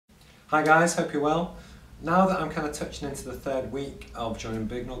Hi guys, hope you're well. Now that I'm kind of touching into the third week of joining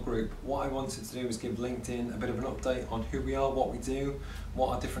Bignell Group, what I wanted to do is give LinkedIn a bit of an update on who we are, what we do, what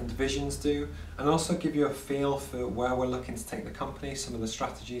our different divisions do, and also give you a feel for where we're looking to take the company, some of the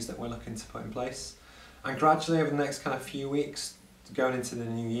strategies that we're looking to put in place. And gradually over the next kind of few weeks, going into the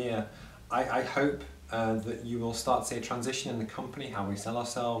new year, I hope that you will start to see a transition in the company, how we sell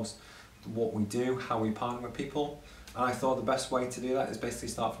ourselves, what we do, how we partner with people. And I thought the best way to do that is basically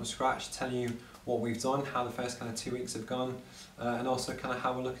start from scratch, tell you what we've done, how the first kind of 2 weeks have gone, and also kind of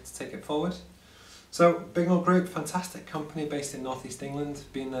how we're looking to take it forward. So Bignell Group, fantastic company based in North East England,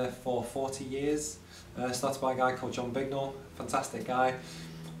 been there for 40 years, started by a guy called John Bignell, fantastic guy.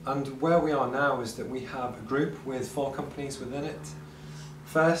 And where we are now is that we have a group with 4 companies within it.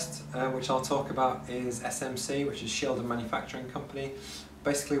 First, which I'll talk about, is SMC, which is Shildon Manufacturing Company.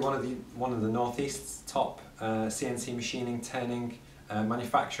 Basically one of the North East's top CNC machining, turning,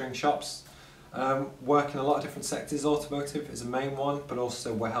 manufacturing shops. Work in a lot of different sectors. Automotive is a main one, but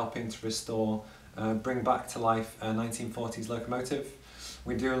also we're helping to restore, bring back to life a 1940s locomotive.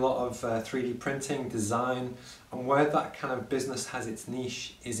 We do a lot of 3D printing, design, and where that kind of business has its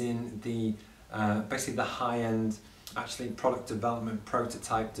niche is in the basically the high-end, actually product development,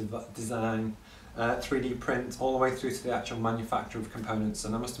 prototype design, 3D print, all the way through to the actual manufacture of components.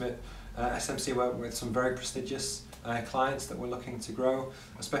 And I must admit, SMC work with some very prestigious clients that we're looking to grow,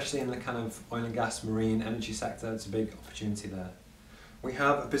 especially in the kind of oil and gas, marine, energy sector. It's a big opportunity there. We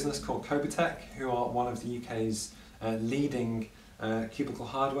have a business called Cobitech, who are one of the UK's leading cubicle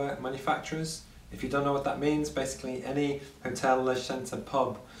hardware manufacturers. If you don't know what that means, basically any hotel, leisure centre,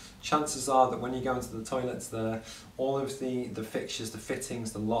 pub, chances are that when you go into the toilets there, all of the fixtures, the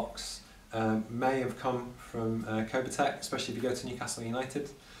fittings, the locks may have come from Cobitech, especially if you go to Newcastle United.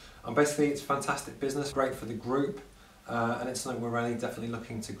 And basically it's a fantastic business, great for the group, and it's something we're really definitely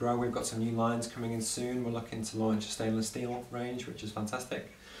looking to grow. We've got some new lines coming in soon. We're looking to launch a stainless steel range, which is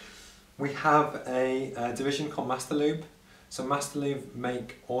fantastic. We have a division called Masterlube. So Masterlube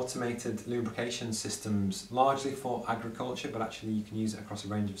make automated lubrication systems, largely for agriculture, but actually you can use it across a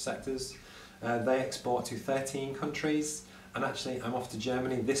range of sectors. They export to 13 countries, and actually I'm off to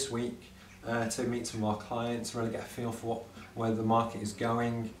Germany this week to meet some of our clients, really get a feel for where the market is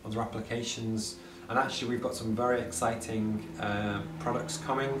going, other applications, and actually we've got some very exciting products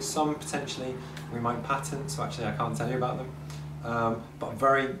coming. Some potentially we might patent, so actually I can't tell you about them, but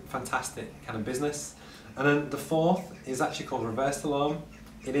very fantastic kind of business. And then the fourth is actually called Reverse Alarm.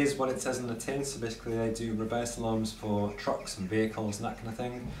 It is what it says on the tin, so basically they do reverse alarms for trucks and vehicles and that kind of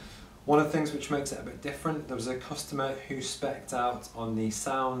thing. One of the things which makes it a bit different, there was a customer who spec'd out on the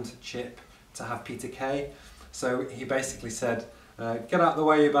sound chip to have P2K. So he basically said, get out the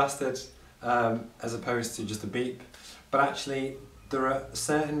way you bastard, as opposed to just a beep. But actually there are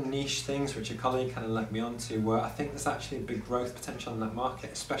certain niche things which a colleague kind of led me on to where I think there's actually a big growth potential in that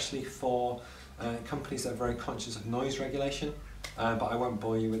market, especially for companies that are very conscious of noise regulation, but I won't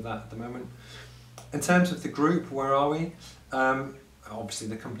bore you with that at the moment. In terms of the group, where are we? Obviously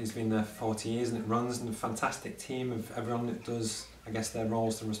the company's been there for 40 years and it runs, and a fantastic team of everyone that does, I guess, their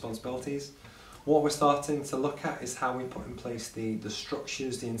roles and responsibilities. What we're starting to look at is how we put in place the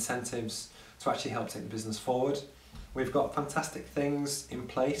structures, the incentives to actually help take the business forward. We've got fantastic things in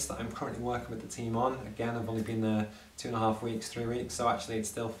place that I'm currently working with the team on. Again, I've only been there 2.5 weeks, 3 weeks, so actually it's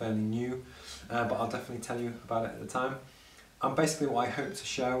still fairly new, but I'll definitely tell you about it at the time. And basically what I hope to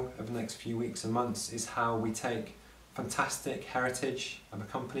show over the next few weeks and months is how we take fantastic heritage of a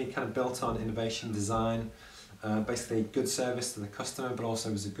company kind of built on innovation, design, basically good service to the customer, but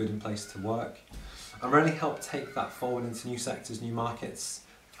also as a good place to work, and really help take that forward into new sectors, new markets,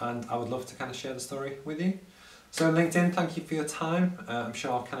 and I would love to kind of share the story with you. So LinkedIn, thank you for your time. I'm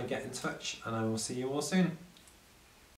sure I'll kind of get in touch, and I will see you all soon.